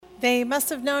They must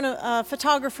have known a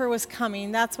photographer was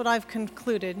coming. That's what I've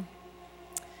concluded.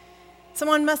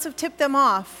 Someone must have tipped them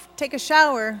off. Take a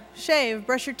shower, shave,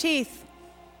 brush your teeth,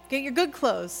 get your good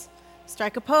clothes,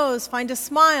 strike a pose, find a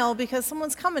smile because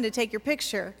someone's coming to take your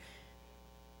picture.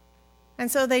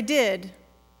 And so they did,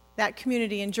 that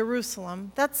community in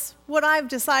Jerusalem. That's what I've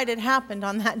decided happened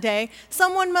on that day.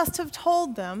 Someone must have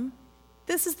told them,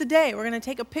 this is the day we're going to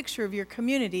take a picture of your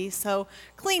community, so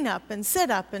clean up and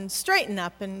sit up and straighten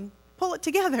up and pull it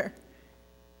together.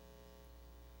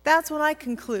 That's what I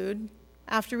conclude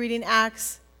after reading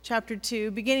Acts chapter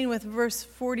 2, beginning with verse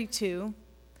 42.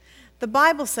 The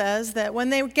Bible says that when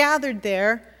they gathered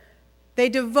there, they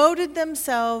devoted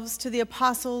themselves to the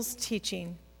apostles'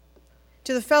 teaching,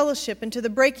 to the fellowship and to the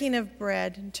breaking of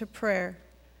bread and to prayer.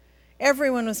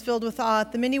 Everyone was filled with awe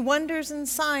at the many wonders and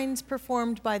signs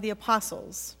performed by the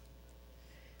apostles.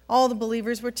 All the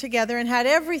believers were together and had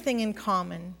everything in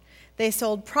common. They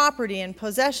sold property and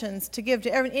possessions to give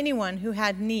to anyone who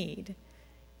had need.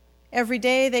 Every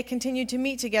day they continued to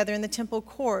meet together in the temple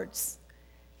courts.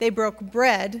 They broke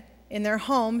bread in their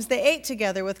homes. They ate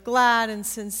together with glad and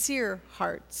sincere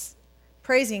hearts,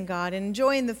 praising God and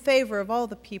enjoying the favor of all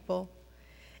the people.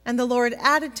 And the Lord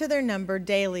added to their number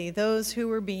daily those who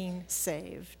were being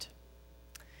saved.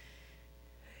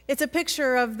 It's a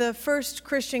picture of the first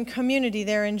Christian community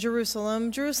there in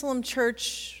Jerusalem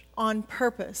Church on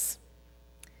purpose.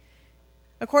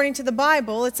 According to the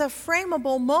Bible, it's a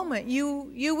frameable moment.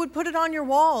 You would put it on your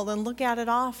wall and look at it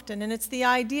often, and it's the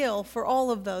ideal for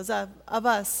all of those of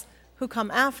us who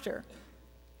come after.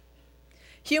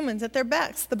 Humans at their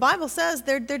best. The Bible says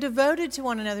they're devoted to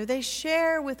one another. They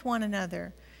share with one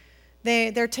another.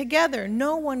 They're together.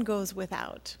 No one goes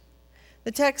without.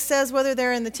 The text says whether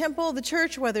they're in the temple, the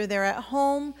church, whether they're at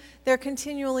home, they're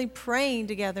continually praying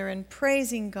together and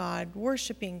praising God,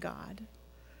 worshiping God.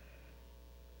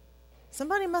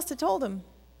 Somebody must have told them,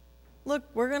 look,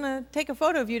 we're going to take a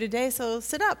photo of you today, so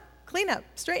sit up, clean up,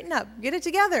 straighten up, get it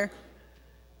together.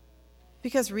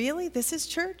 Because really, this is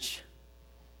church?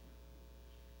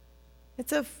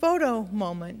 It's a photo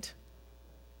moment.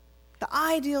 The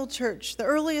ideal church, the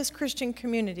earliest Christian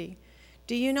community.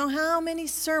 Do you know how many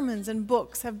sermons and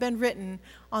books have been written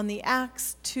on the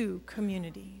Acts 2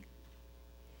 community?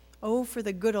 Oh, for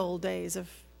the good old days of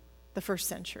the first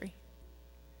century.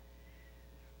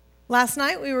 Last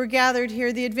night we were gathered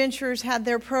here. The adventurers had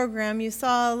their program. You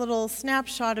saw a little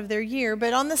snapshot of their year.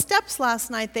 But on the steps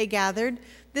last night they gathered.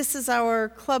 This is our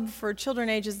club for children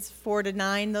ages 4 to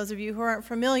 9. Those of you who aren't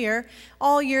familiar,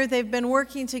 all year they've been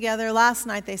working together. Last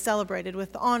night they celebrated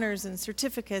with honors and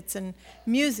certificates and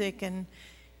music. And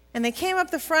they came up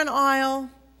the front aisle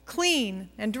clean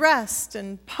and dressed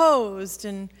and posed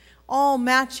and all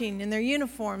matching in their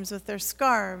uniforms with their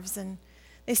scarves. And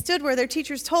they stood where their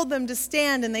teachers told them to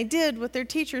stand, and they did what their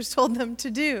teachers told them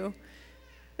to do.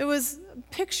 It was a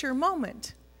picture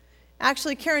moment.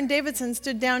 Actually, Karen Davidson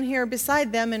stood down here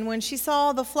beside them, and when she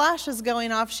saw the flashes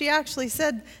going off, she actually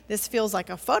said, this feels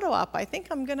like a photo op. I think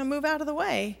I'm going to move out of the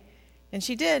way. And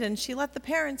she did, and she let the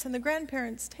parents and the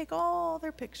grandparents take all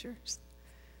their pictures.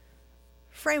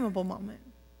 Frameable moment.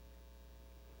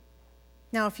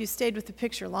 Now, if you stayed with the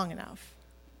picture long enough,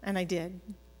 and I did,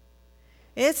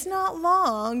 it's not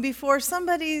long before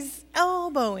somebody's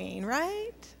elbowing,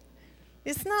 right?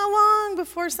 It's not long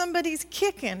before somebody's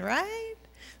kicking, right?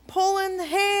 Pulling the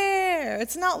hair.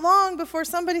 It's not long before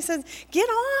somebody says, get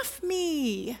off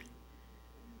me.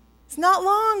 It's not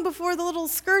long before the little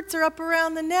skirts are up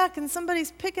around the neck and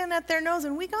somebody's picking at their nose,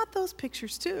 and we got those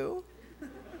pictures too.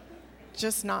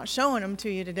 Just not showing them to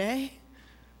you today.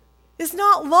 It's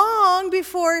not long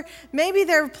before maybe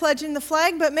they're pledging the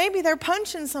flag, but maybe they're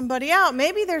punching somebody out.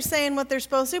 Maybe they're saying what they're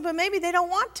supposed to, but maybe they don't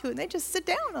want to, and they just sit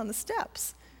down on the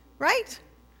steps, right?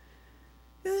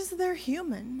 They're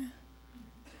human.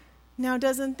 Now,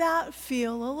 doesn't that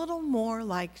feel a little more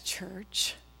like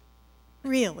church?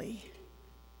 Really?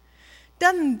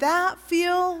 Doesn't that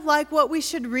feel like what we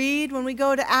should read when we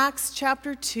go to Acts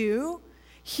chapter 2?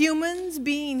 Humans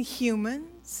being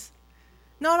humans.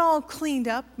 Not all cleaned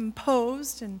up and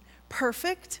posed and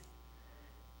perfect.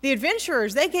 The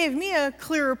adventurers, they gave me a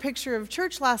clearer picture of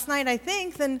church last night, I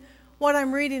think, than what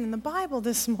I'm reading in the Bible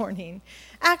this morning.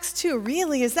 Acts 2,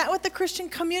 really? Is that what the Christian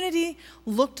community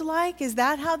looked like? Is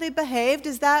that how they behaved?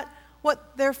 Is that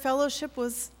what their fellowship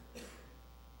was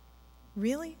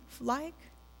really like?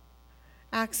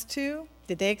 Acts 2,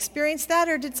 did they experience that,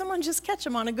 or did someone just catch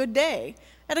them on a good day,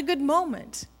 at a good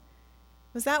moment?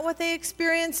 Was that what they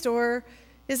experienced, or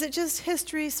is it just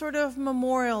history sort of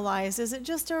memorialized? Is it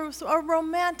just a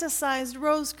romanticized,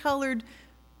 rose-colored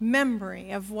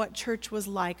memory of what church was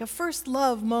like, a first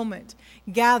love moment,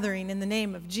 gathering in the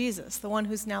name of Jesus, the one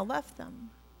who's now left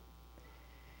them.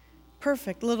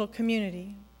 Perfect little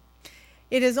community.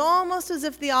 It is almost as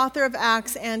if the author of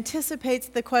Acts anticipates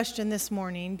the question this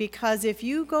morning, because if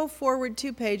you go forward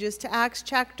 2 pages to Acts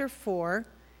chapter 4,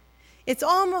 it's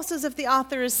almost as if the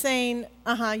author is saying,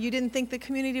 you didn't think the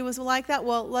community was like that?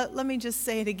 Well, let me just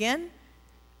say it again.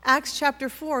 Acts chapter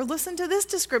 4, listen to this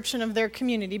description of their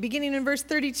community, beginning in verse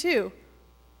 32.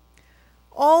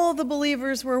 All the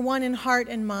believers were one in heart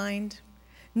and mind.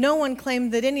 No one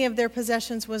claimed that any of their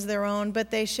possessions was their own,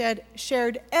 but they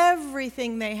shared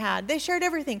everything they had. They shared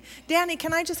everything. Danny,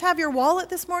 can I just have your wallet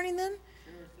this morning then?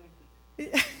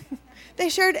 Sure. They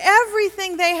shared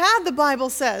everything they had, the Bible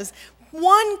says.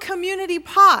 One community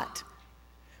pot.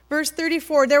 Verse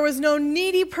 34, there was no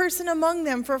needy person among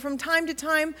them, for from time to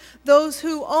time those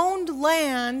who owned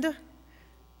land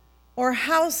or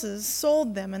houses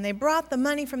sold them, and they brought the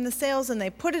money from the sales and they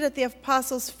put it at the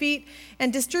apostles' feet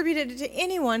and distributed it to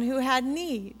anyone who had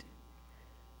need.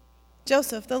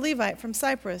 Joseph, the Levite from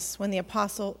Cyprus, whom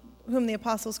the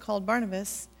apostles called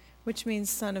Barnabas, which means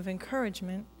son of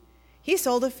encouragement, he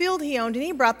sold a field he owned and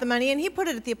he brought the money and he put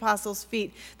it at the apostles'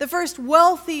 feet. The first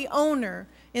wealthy owner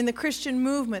in the Christian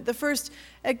movement, the first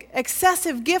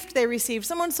excessive gift they received.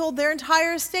 Someone sold their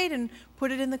entire estate and put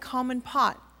it in the common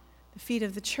pot, the feet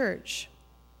of the church.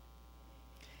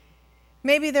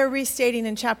 Maybe they're restating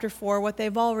in chapter 4 what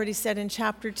they've already said in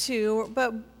chapter 2,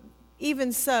 but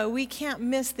even so, we can't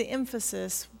miss the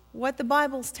emphasis. What the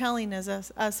Bible's telling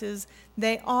us is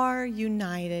they are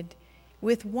united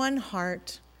with one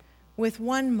heart, with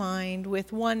one mind,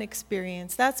 with one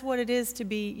experience. That's what it is to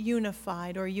be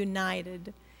unified or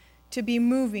united, to be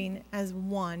moving as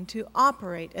one, to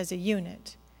operate as a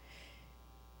unit.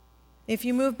 If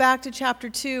you move back to chapter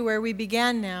 2, where we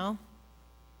began now,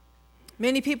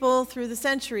 many people through the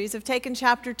centuries have taken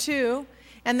chapter 2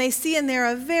 and they see in there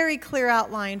a very clear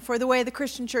outline for the way the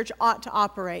Christian church ought to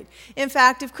operate. In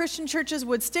fact, if Christian churches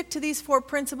would stick to these 4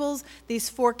 principles, these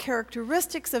 4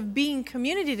 characteristics of being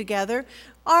community together,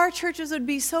 our churches would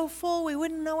be so full we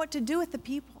wouldn't know what to do with the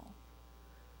people.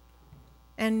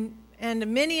 And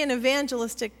many an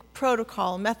evangelistic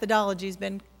protocol, methodology has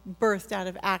been birthed out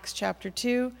of Acts chapter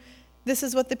 2. This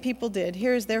is what the people did.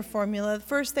 Here's their formula.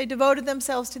 First, they devoted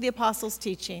themselves to the apostles'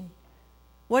 teaching.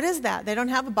 What is that? They don't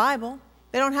have a Bible.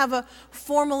 They don't have a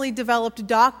formally developed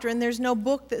doctrine. There's no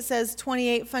book that says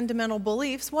 28 fundamental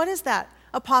beliefs. What is that?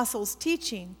 Apostles'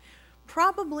 teaching.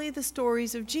 Probably the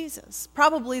stories of Jesus.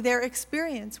 Probably their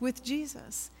experience with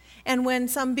Jesus. And when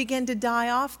some begin to die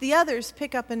off, the others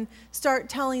pick up and start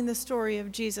telling the story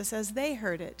of Jesus as they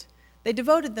heard it. They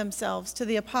devoted themselves to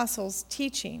the apostles'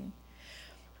 teaching.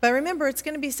 But remember, it's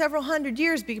going to be several hundred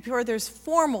years before there's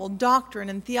formal doctrine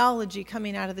and theology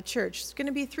coming out of the church. It's going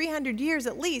to be 300 years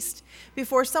at least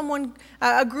before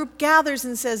a group gathers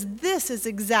and says, this is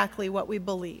exactly what we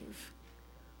believe.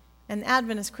 And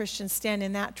Adventist Christians stand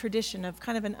in that tradition of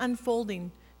kind of an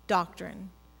unfolding doctrine,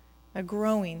 a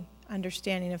growing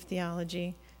understanding of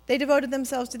theology. They devoted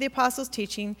themselves to the apostles'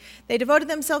 teaching. They devoted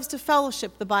themselves to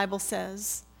fellowship, the Bible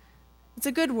says. It's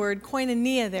a good word,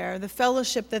 koinonia there, the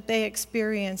fellowship that they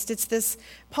experienced.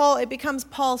 It becomes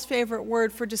Paul's favorite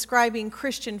word for describing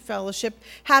Christian fellowship,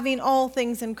 having all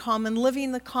things in common,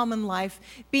 living the common life,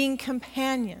 being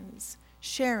companions,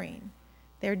 sharing.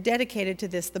 They're dedicated to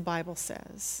this, the Bible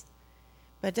says.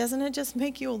 But doesn't it just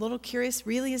make you a little curious?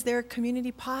 Really, is there a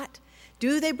community pot?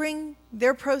 Do they bring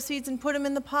their proceeds and put them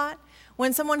in the pot?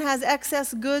 When someone has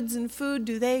excess goods and food,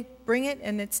 do they bring it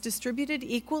and it's distributed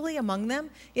equally among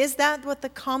them? Is that what the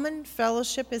common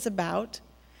fellowship is about?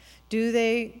 Do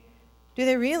they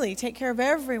really take care of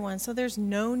everyone so there's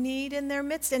no need in their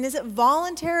midst? And is it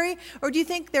voluntary, or do you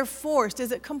think they're forced?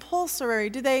 Is it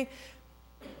compulsory?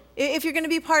 If you're going to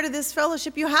be part of this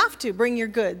fellowship, you have to bring your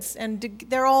goods, and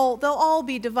they'll all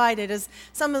be divided, as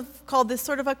some have called this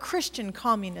sort of a Christian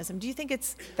communism. Do you think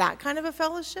it's that kind of a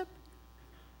fellowship?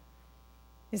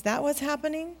 Is that what's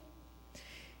happening?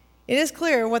 It is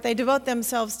clear what they devote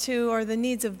themselves to are the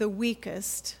needs of the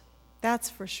weakest. That's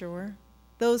for sure.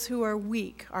 Those who are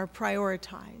weak are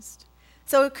prioritized.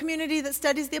 So a community that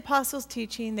studies the apostles'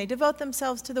 teaching, they devote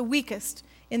themselves to the weakest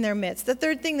in their midst. The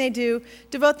third thing they do,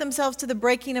 devote themselves to the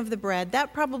breaking of the bread.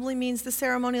 That probably means the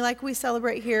ceremony like we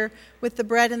celebrate here with the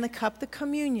bread and the cup, the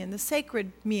communion, the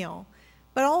sacred meal,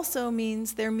 but also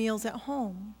means their meals at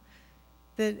home.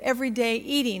 The everyday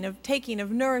eating, of taking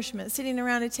of nourishment, sitting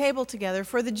around a table together.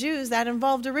 For the Jews, that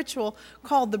involved a ritual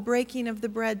called the breaking of the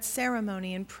bread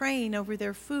ceremony and praying over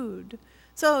their food.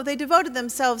 So they devoted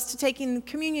themselves to taking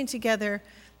communion together,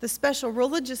 the special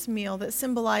religious meal that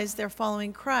symbolized their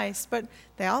following Christ, but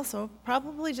they also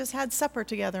probably just had supper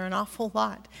together an awful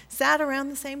lot, sat around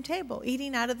the same table,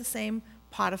 eating out of the same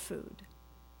pot of food.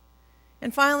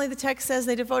 And finally, the text says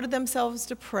they devoted themselves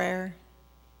to prayer.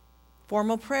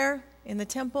 Formal prayer in the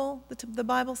temple, the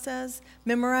Bible says,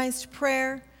 memorized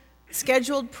prayer,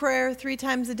 scheduled prayer 3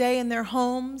 times a day in their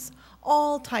homes,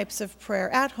 all types of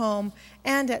prayer at home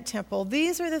and at temple.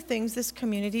 These are the things this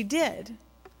community did.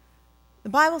 The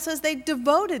Bible says they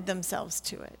devoted themselves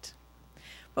to it.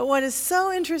 But what is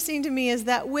so interesting to me is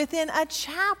that within a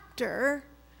chapter,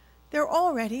 they're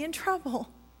already in trouble.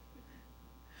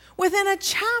 Within a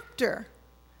chapter,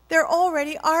 they're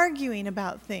already arguing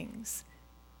about things.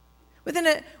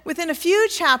 Within a few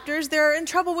chapters, they're in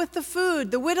trouble with the food.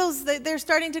 The widows, they're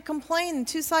starting to complain,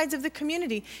 2 sides of the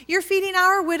community. You're feeding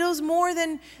our widows more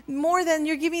than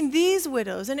you're giving these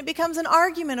widows. And it becomes an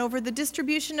argument over the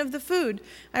distribution of the food.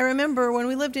 I remember when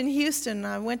we lived in Houston,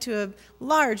 I went to a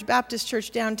large Baptist church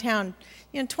downtown,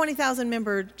 20,000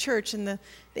 member church, and the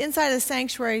inside of the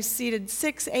sanctuary seated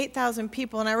 8,000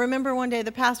 people. And I remember one day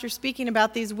the pastor speaking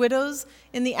about these widows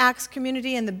in the Acts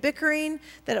community and the bickering,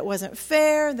 that it wasn't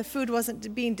fair, the food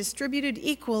wasn't being distributed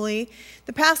equally.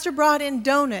 The pastor brought in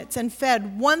donuts and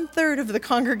fed 1/3 of the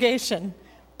congregation.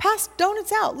 Passed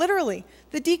donuts out, literally.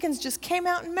 The deacons just came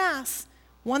out in mass.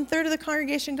 1/3 of the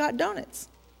congregation got donuts.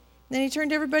 Then he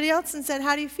turned to everybody else and said,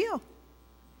 "How do you feel?"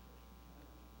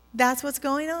 That's what's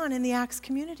going on in the Acts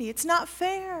community. It's not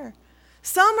fair.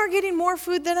 Some are getting more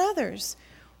food than others.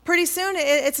 Pretty soon,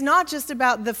 it's not just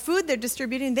about the food they're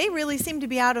distributing. They really seem to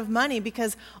be out of money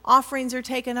because offerings are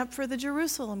taken up for the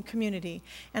Jerusalem community.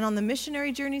 And on the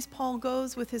missionary journeys Paul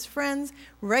goes with his friends,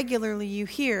 regularly you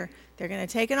hear they're going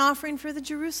to take an offering for the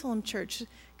Jerusalem church,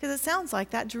 because it sounds like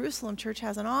that Jerusalem church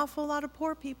has an awful lot of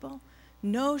poor people.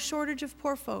 No shortage of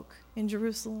poor folk in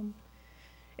Jerusalem.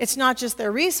 It's not just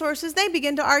their resources. They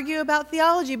begin to argue about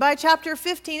theology. By chapter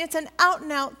 15, it's an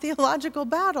out-and-out theological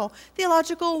battle,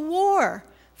 theological war.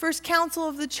 First council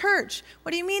of the church.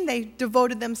 What do you mean they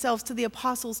devoted themselves to the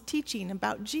apostles' teaching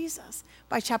about Jesus?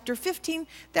 By chapter 15,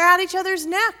 they're at each other's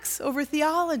necks over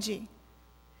theology.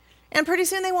 And pretty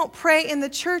soon they won't pray in the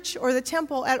church or the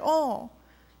temple at all.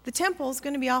 The temple is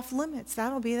going to be off limits.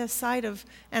 That'll be the site of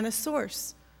and a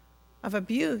source of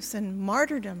abuse and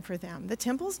martyrdom for them. The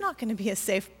temple's not going to be a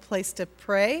safe place to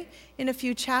pray in a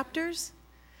few chapters.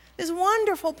 This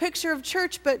wonderful picture of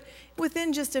church, but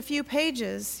within just a few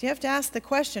pages, you have to ask the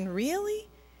question, really?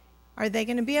 Are they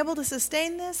going to be able to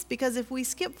sustain this? Because if we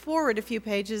skip forward a few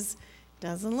pages, it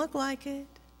doesn't look like it.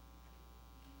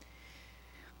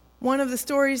 One of the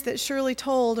stories that Shirley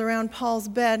told around Paul's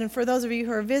bed, and for those of you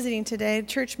who are visiting today, a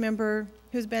church member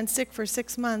who's been sick for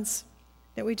 6 months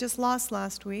that we just lost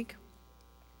last week,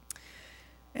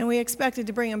 and we expected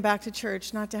to bring him back to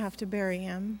church, not to have to bury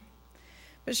him.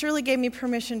 But Shirley gave me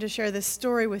permission to share this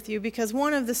story with you because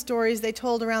one of the stories they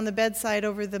told around the bedside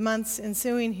over the months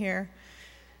ensuing here,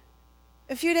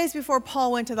 a few days before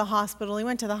Paul went to the hospital, he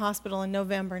went to the hospital in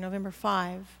November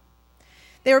 5.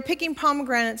 They were picking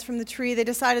pomegranates from the tree. They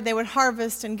decided they would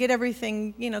harvest and get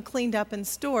everything, cleaned up and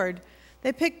stored.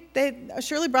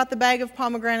 Shirley brought the bag of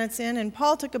pomegranates in, and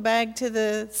Paul took a bag to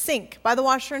the sink by the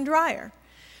washer and dryer.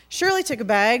 Shirley took a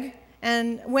bag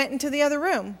and went into the other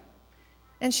room.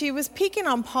 And she was peeking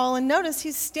on Paul and noticed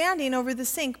he's standing over the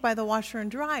sink by the washer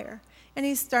and dryer. And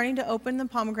he's starting to open the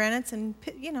pomegranates and,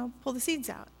 pull the seeds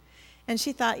out. And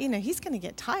she thought, he's going to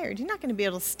get tired. He's not going to be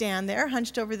able to stand there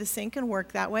hunched over the sink and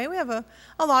work that way. We have a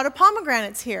lot of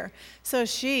pomegranates here. So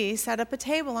she set up a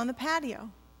table on the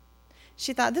patio.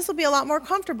 She thought this will be a lot more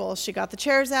comfortable. She got the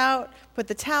chairs out, put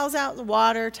the towels out, the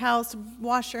water, towels to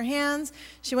wash her hands.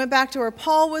 She went back to where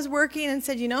Paul was working and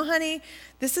said, honey,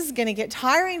 this is going to get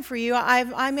tiring for you.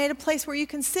 I made a place where you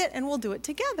can sit and we'll do it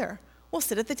together. We'll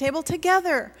sit at the table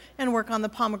together and work on the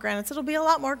pomegranates. It'll be a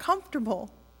lot more comfortable.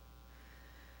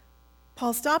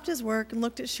 Paul stopped his work and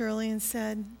looked at Shirley and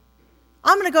said,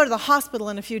 I'm going to go to the hospital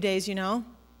in a few days,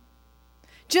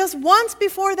 Just once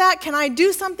before that, can I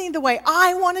do something the way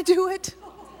I want to do it?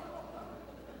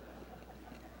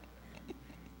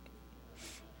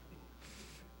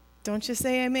 Don't you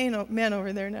say amen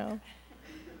over there now.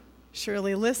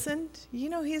 Shirley listened.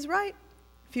 He's right.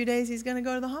 A few days he's going to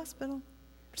go to the hospital.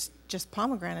 Just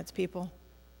pomegranates, people.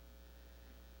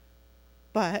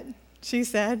 But she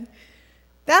said,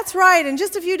 that's right. In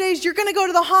just a few days, you're going to go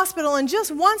to the hospital. And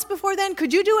just once before then,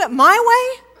 could you do it my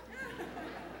way?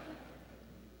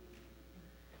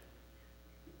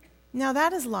 Now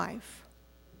that is life.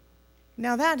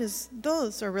 Now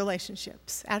those are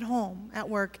relationships at home, at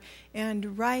work,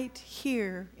 and right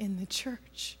here in the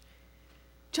church.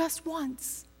 Just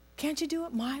once. Can't you do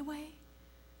it my way?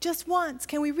 Just once.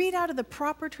 Can we read out of the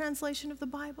proper translation of the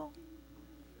Bible?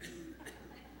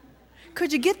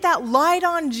 Could you get that light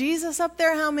on Jesus up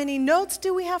there? How many notes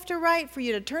do we have to write for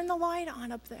you to turn the light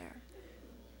on up there?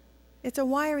 It's a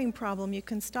wiring problem. You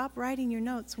can stop writing your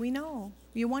notes. We know.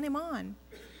 You want him on.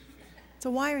 It's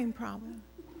a wiring problem.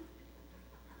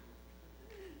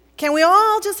 Can we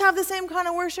all just have the same kind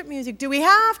of worship music? Do we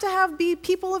have to be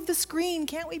people of the screen?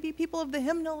 Can't we be people of the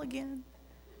hymnal again?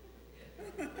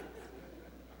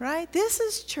 Right? This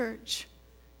is church.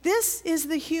 This is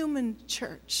the human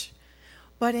church.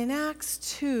 But in Acts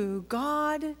 2,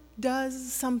 God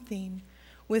does something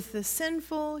with the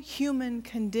sinful human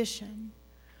condition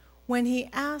when he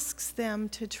asks them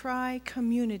to try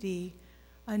community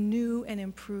a new and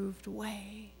improved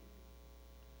way.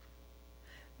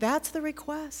 That's the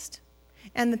request.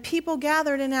 And the people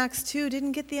gathered in Acts 2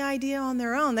 didn't get the idea on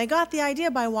their own. They got the idea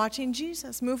by watching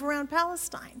Jesus move around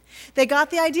Palestine. They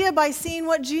got the idea by seeing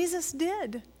what Jesus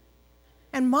did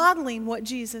and modeling what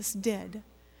Jesus did.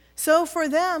 So for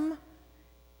them,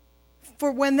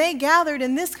 for when they gathered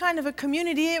in this kind of a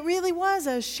community, it really was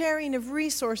a sharing of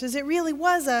resources. It really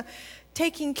was a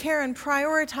taking care and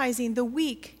prioritizing the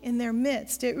weak in their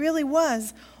midst. It really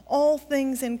was all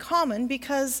things in common,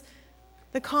 because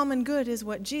the common good is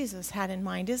what Jesus had in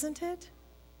mind, isn't it?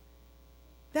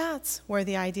 That's where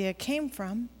the idea came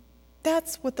from.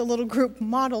 That's what the little group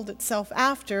modeled itself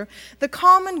after. The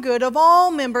common good of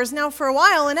all members. Now, for a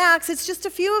while in Acts, it's just a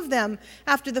few of them.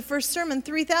 After the first sermon,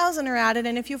 3,000 are added.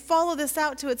 And if you follow this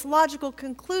out to its logical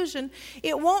conclusion,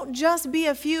 it won't just be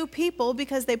a few people,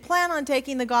 because they plan on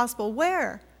taking the gospel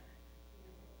where?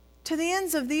 To the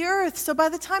ends of the earth. So by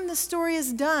the time the story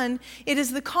is done, it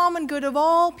is the common good of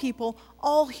all people,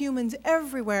 all humans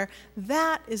everywhere.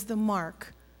 That is the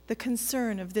mark, the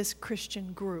concern of this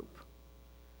Christian group.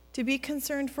 To be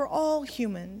concerned for all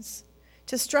humans,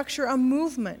 to structure a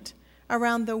movement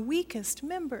around the weakest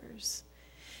members.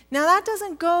 Now, that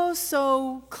doesn't go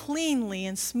so cleanly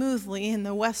and smoothly in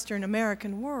the Western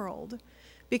American world,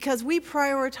 because we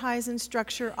prioritize and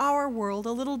structure our world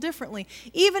a little differently.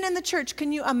 Even in the church,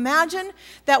 can you imagine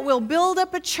that we'll build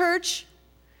up a church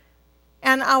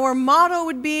and our motto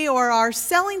would be, or our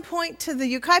selling point to the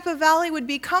Yucaipa Valley would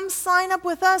be, come sign up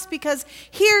with us, because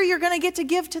here you're going to get to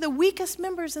give to the weakest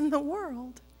members in the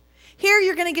world. Here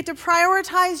you're going to get to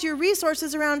prioritize your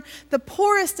resources around the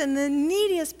poorest and the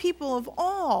neediest people of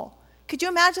all. Could you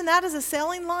imagine that as a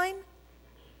selling line?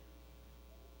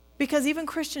 Because even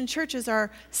Christian churches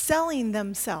are selling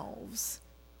themselves,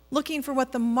 looking for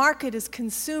what the market is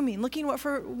consuming, looking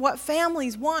for what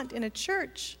families want in a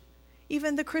church.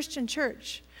 Even the Christian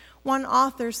church. One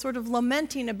author, sort of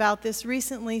lamenting about this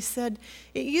recently, said,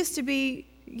 it used to be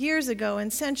years ago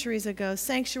and centuries ago,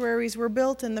 sanctuaries were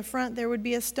built in the front. There would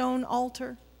be a stone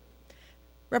altar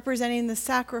representing the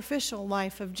sacrificial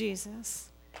life of Jesus.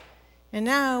 And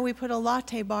now we put a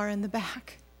latte bar in the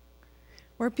back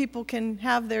where people can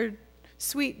have their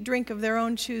sweet drink of their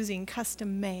own choosing,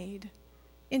 custom made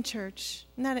in church.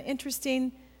 Isn't that an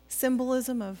interesting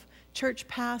symbolism of church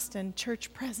past and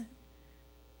church present?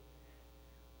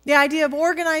 The idea of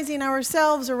organizing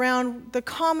ourselves around the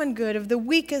common good of the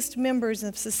weakest members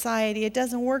of society, it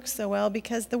doesn't work so well,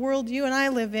 because the world you and I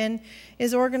live in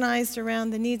is organized around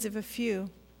the needs of a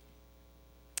few.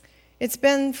 It's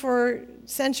been for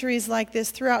centuries like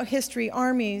this throughout history.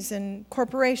 Armies and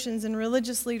corporations and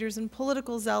religious leaders and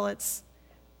political zealots,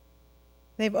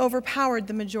 they've overpowered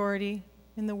the majority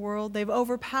in the world. They've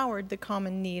overpowered the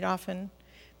common need, often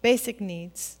basic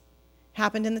needs.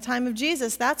 Happened in the time of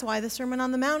Jesus. That's why the Sermon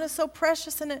on the Mount is so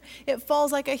precious, and it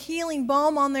falls like a healing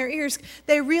balm on their ears.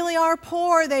 They really are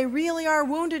poor. They really are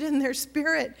wounded in their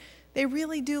spirit. They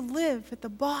really do live at the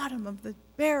bottom of the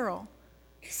barrel.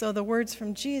 So the words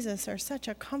from Jesus are such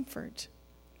a comfort.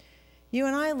 You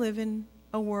and I live in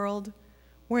a world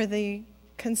where the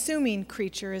consuming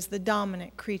creature is the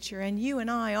dominant creature, and you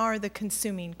and I are the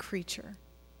consuming creature.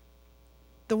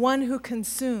 The one who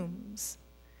consumes,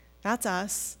 that's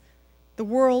us. The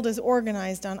world is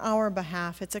organized on our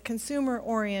behalf. It's a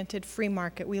consumer-oriented free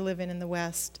market we live in the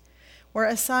West,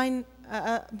 where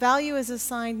value is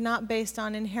assigned not based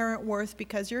on inherent worth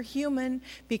because you're human,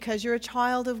 because you're a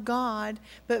child of God,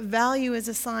 but value is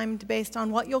assigned based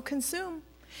on what you'll consume.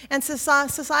 And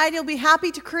society will be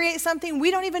happy to create something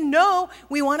we don't even know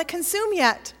we want to consume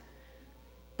yet.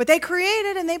 But they create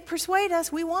it and they persuade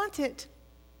us we want it.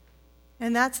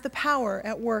 And that's the power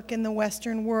at work in the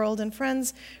Western world. And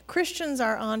friends, Christians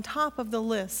are on top of the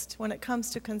list when it comes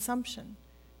to consumption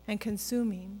and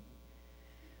consuming.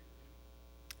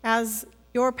 As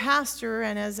your pastor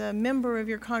and as a member of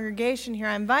your congregation here,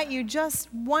 I invite you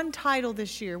just one title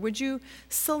this year. Would you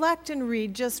select and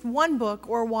read just one book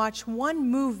or watch one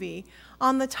movie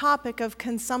on the topic of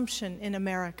consumption in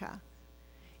America?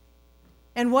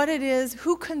 And what it is,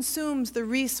 who consumes the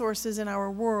resources in our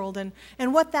world,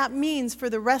 and what that means for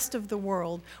the rest of the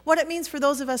world, what it means for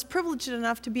those of us privileged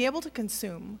enough to be able to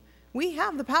consume. We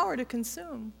have the power to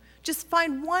consume. Just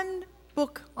find one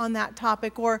book on that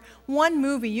topic or one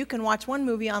movie. You can watch one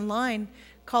movie online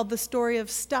called The Story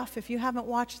of Stuff if you haven't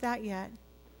watched that yet.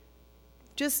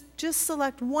 Just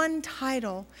select one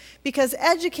title, because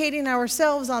educating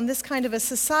ourselves on this kind of a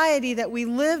society that we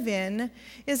live in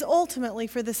is ultimately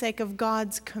for the sake of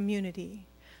God's community.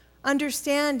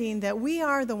 Understanding that we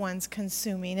are the ones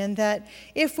consuming, and that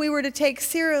if we were to take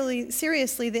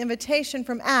seriously the invitation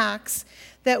from Acts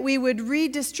that we would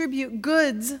redistribute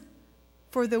goods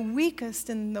for the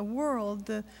weakest in the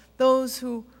world, those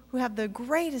who have the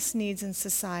greatest needs in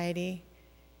society,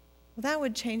 well, that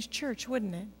would change church,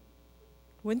 wouldn't it?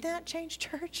 Wouldn't that change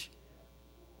church?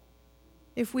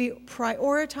 If we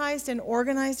prioritized and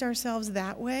organized ourselves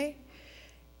that way?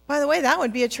 By the way, that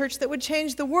would be a church that would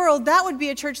change the world. That would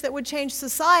be a church that would change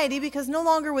society, because no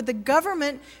longer would the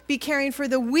government be caring for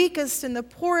the weakest and the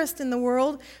poorest in the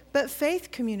world, but faith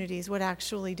communities would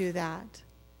actually do that.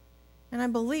 And I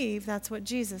believe that's what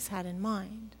Jesus had in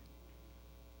mind.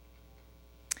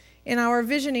 In our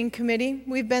visioning committee,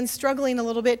 we've been struggling a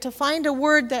little bit to find a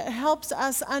word that helps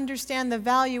us understand the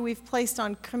value we've placed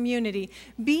on community,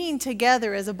 being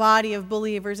together as a body of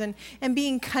believers and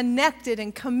being connected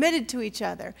and committed to each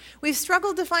other. We've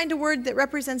struggled to find a word that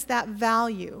represents that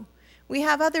value. We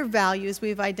have other values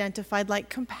we've identified, like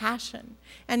compassion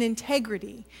and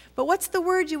integrity. But what's the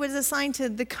word you would assign to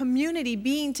the community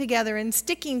being together and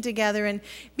sticking together and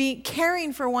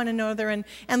caring for one another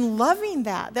and loving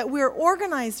that we're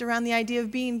organized around the idea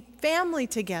of being family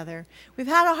together? We've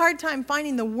had a hard time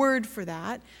finding the word for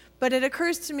that, but it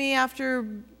occurs to me after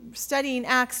studying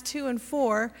Acts 2 and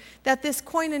 4 that this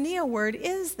koinonia word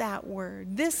is that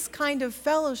word, this kind of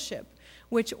fellowship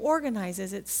which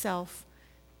organizes itself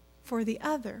for the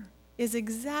other is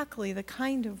exactly the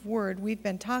kind of word we've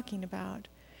been talking about.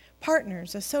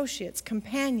 Partners, associates,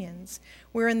 companions.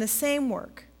 We're in the same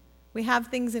work. We have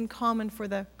things in common for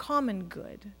the common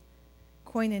good.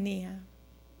 Koinonia.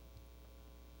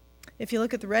 If you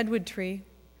look at the redwood tree,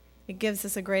 it gives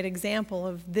us a great example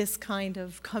of this kind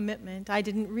of commitment. I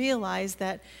didn't realize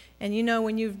that, and you know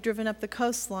when you've driven up the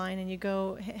coastline and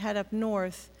you head up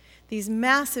north, these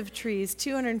massive trees,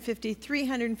 250,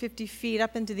 350 feet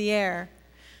up into the air,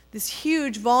 this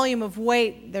huge volume of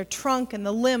weight, their trunk and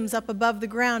the limbs up above the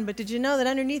ground. But did you know that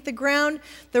underneath the ground,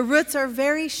 the roots are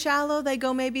very shallow? They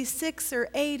go maybe 6 or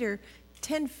 8 or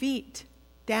 10 feet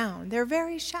down. They're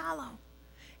very shallow.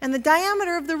 And the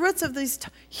diameter of the roots of these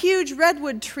huge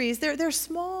redwood trees, they're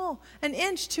small, 1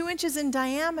 inch, 2 inches in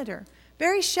diameter,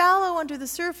 very shallow under the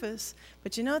surface.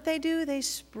 But you know what they do? They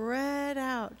spread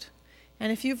out.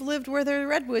 And if you've lived where there are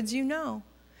redwoods, you know.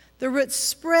 The roots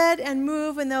spread and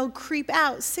move, and they'll creep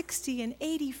out 60 and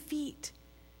 80 feet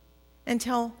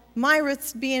until my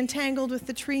roots be entangled with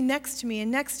the tree next to me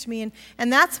and next to me.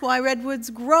 And that's why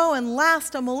redwoods grow and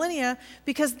last a millennia,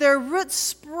 because their roots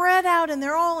spread out and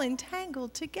they're all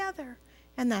entangled together.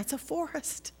 And that's a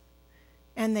forest.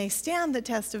 And they stand the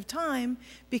test of time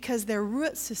because their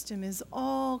root system is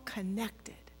all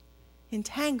connected,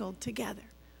 entangled together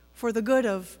for the good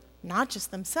of not just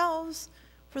themselves,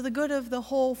 for the good of the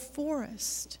whole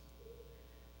forest.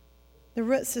 The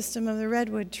root system of the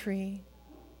redwood tree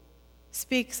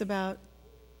speaks about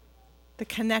the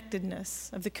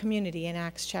connectedness of the community in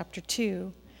Acts chapter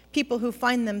 2. People who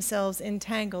find themselves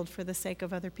entangled for the sake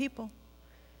of other people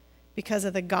because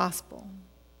of the gospel.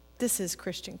 This is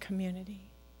Christian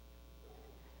community.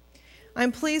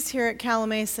 I'm pleased here at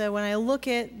Calimesa when I look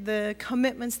at the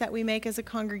commitments that we make as a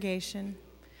congregation.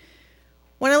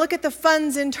 When I look at the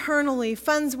funds internally,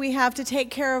 funds we have to take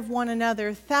care of one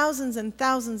another, thousands and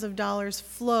thousands of dollars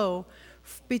flow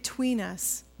between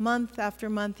us month after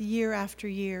month, year after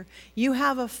year. You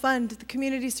have a fund at the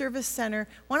Community Service Center.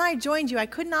 When I joined you, I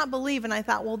could not believe, and I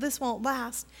thought, well, this won't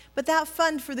last. But that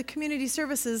fund for the community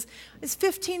services is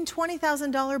 $15,000,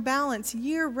 $20,000 balance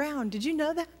year round. Did you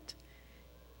know that?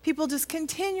 People just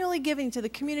continually giving to the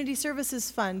Community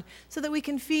Services Fund so that we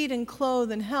can feed and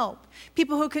clothe and help.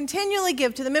 People who continually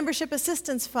give to the Membership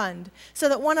Assistance Fund so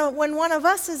that when one of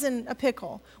us is in a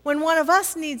pickle, when one of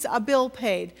us needs a bill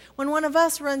paid, when one of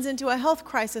us runs into a health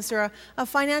crisis or a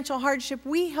financial hardship,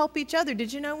 we help each other.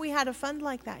 Did you know we had a fund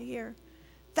like that here?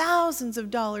 Thousands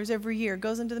of dollars every year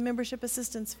goes into the Membership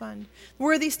Assistance Fund. The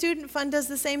Worthy Student Fund does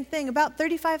the same thing, about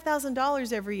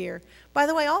 $35,000 every year. By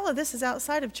the way, all of this is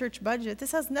outside of church budget.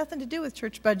 This has nothing to do with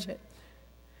church budget.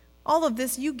 All of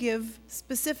this you give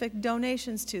specific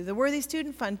donations to. The Worthy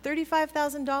Student Fund,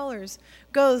 $35,000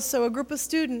 goes so a group of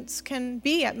students can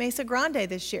be at Mesa Grande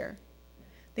this year.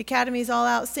 The Academy's all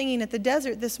out singing at the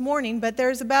desert this morning, but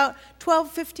there's about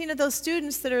 12, 15 of those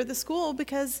students that are at the school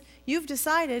because you've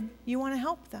decided you want to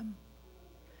help them.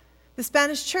 The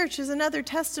Spanish Church is another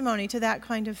testimony to that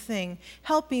kind of thing,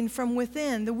 helping from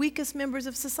within the weakest members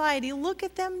of society. Look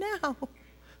at them now.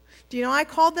 Do you know, I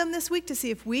called them this week to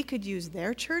see if we could use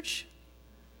their church.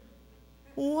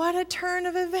 What a turn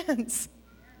of events.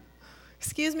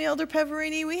 Excuse me, Elder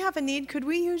Peverini, we have a need. Could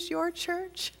we use your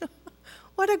church?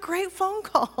 What a great phone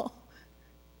call.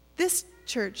 This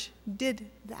church did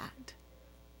that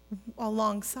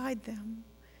alongside them.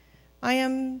 I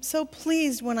am so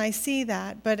pleased when I see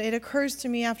that, but it occurs to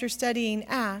me after studying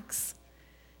Acts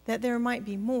that there might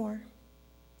be more.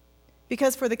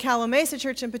 Because for the Calimesa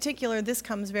Church in particular, this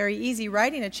comes very easy.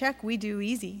 Writing a check, we do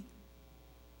easy.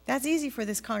 That's easy for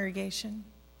this congregation.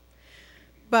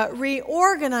 But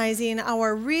reorganizing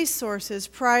our resources,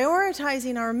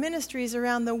 prioritizing our ministries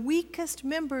around the weakest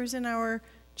members in our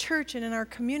church and in our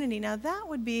community, now that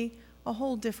would be a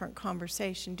whole different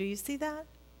conversation. Do you see that?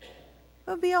 It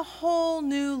would be a whole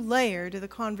new layer to the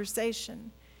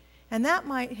conversation. And that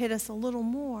might hit us a little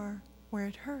more where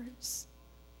it hurts.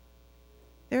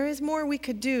 There is more we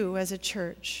could do as a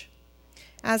church.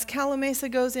 As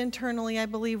Calimesa goes internally, I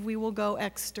believe we will go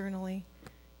externally.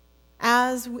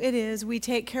 As it is, we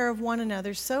take care of one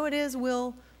another, so it is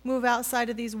we'll move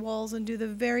outside of these walls and do the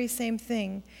very same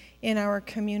thing in our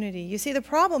community. You see, the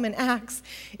problem in Acts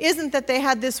isn't that they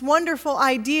had this wonderful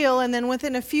ideal and then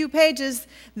within a few pages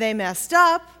they messed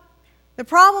up. The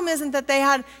problem isn't that they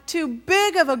had too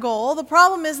big of a goal. The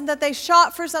problem isn't that they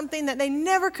shot for something that they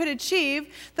never could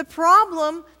achieve. The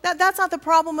problem, that's not the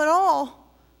problem at all.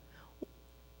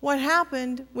 What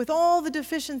happened with all the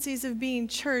deficiencies of being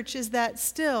church is that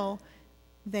still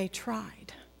they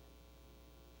tried.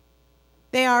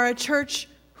 They are a church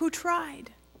who tried.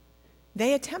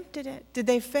 They attempted it. Did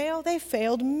they fail? They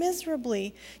failed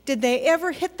miserably. Did they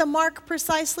ever hit the mark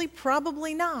precisely?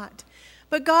 Probably not.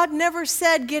 But God never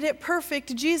said, get it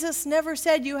perfect. Jesus never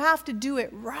said, you have to do it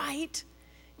right.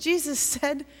 Jesus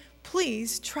said,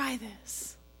 please try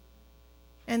this.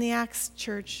 And the Acts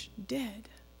church did.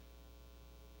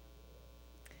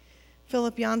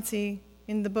 Philip Yancey,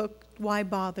 in the book Why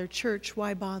Bother? Church,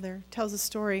 Why Bother? Tells a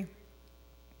story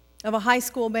of a high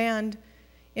school band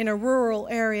in a rural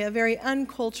area, a very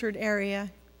uncultured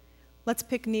area. Let's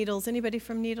pick Needles. Anybody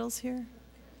from Needles here?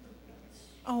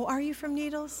 Oh, are you from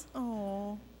Needles?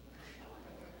 Oh.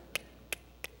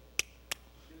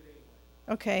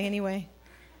 Okay, anyway.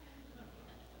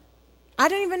 I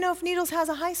don't even know if Needles has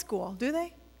a high school. Do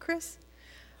they, Chris?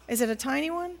 Is it a tiny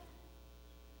one?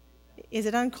 Is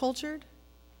it uncultured?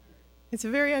 It's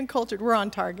very uncultured. We're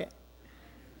on target.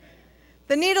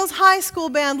 The Needles High School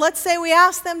Band, let's say we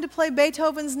ask them to play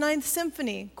Beethoven's Ninth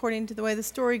Symphony, according to the way the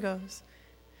story goes.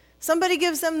 Somebody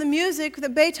gives them the music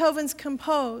that Beethoven's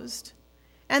composed,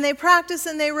 and they practice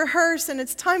and they rehearse, and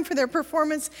it's time for their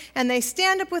performance, and they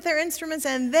stand up with their instruments,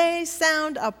 and they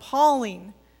sound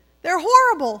appalling. They're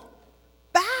horrible.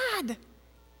 Bad.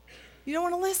 You don't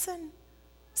want to listen.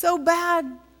 So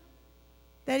bad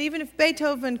that even if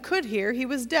Beethoven could hear, he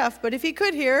was deaf, but if he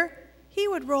could hear, he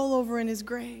would roll over in his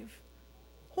grave.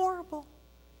 Horrible.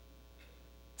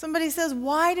 Somebody says,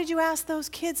 why did you ask those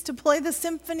kids to play the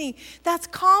symphony? That's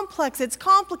complex. It's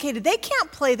complicated. They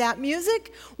can't play that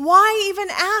music. Why even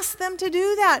ask them to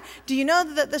do that? Do you know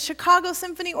that the Chicago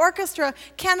Symphony Orchestra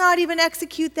cannot even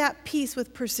execute that piece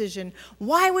with precision?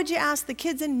 Why would you ask the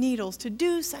kids in Needles to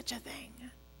do such a thing?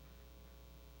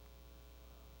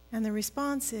 And the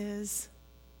response is,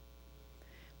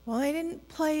 well, they didn't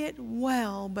play it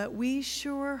well, but we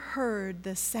sure heard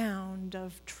the sound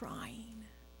of trying.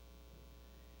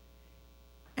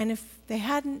 And if they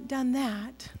hadn't done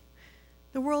that,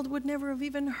 the world would never have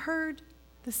even heard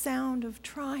the sound of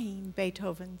trying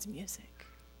Beethoven's music.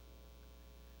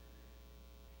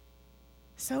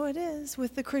 So it is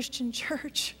with the Christian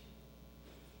church.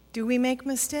 Do we make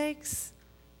mistakes?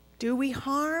 Do we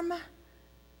harm?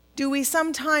 Do we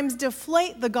sometimes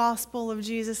deflate the gospel of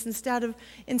Jesus instead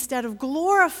of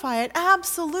glorify it?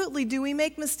 Absolutely. Do we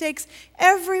make mistakes?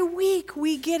 Every week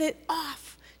we get it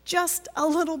off just a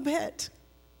little bit.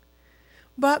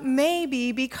 But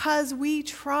maybe because we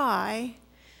try,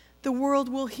 the world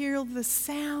will hear the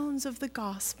sounds of the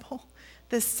gospel,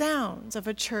 the sounds of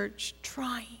a church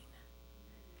trying.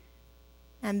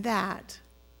 And that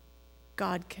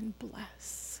God can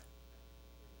bless.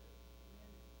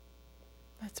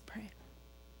 Let's pray.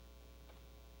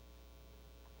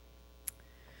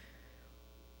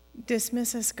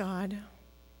 Dismiss us, God,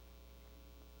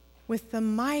 with the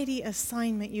mighty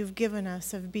assignment you've given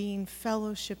us of being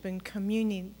fellowship and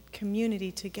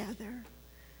community together.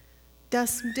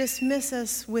 Dismiss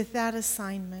us with that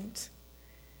assignment,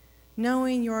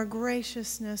 knowing your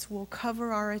graciousness will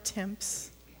cover our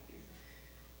attempts.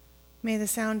 May the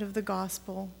sound of the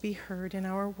gospel be heard in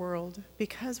our world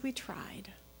because we tried.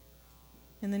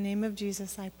 In the name of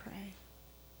Jesus I pray.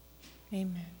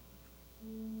 Amen.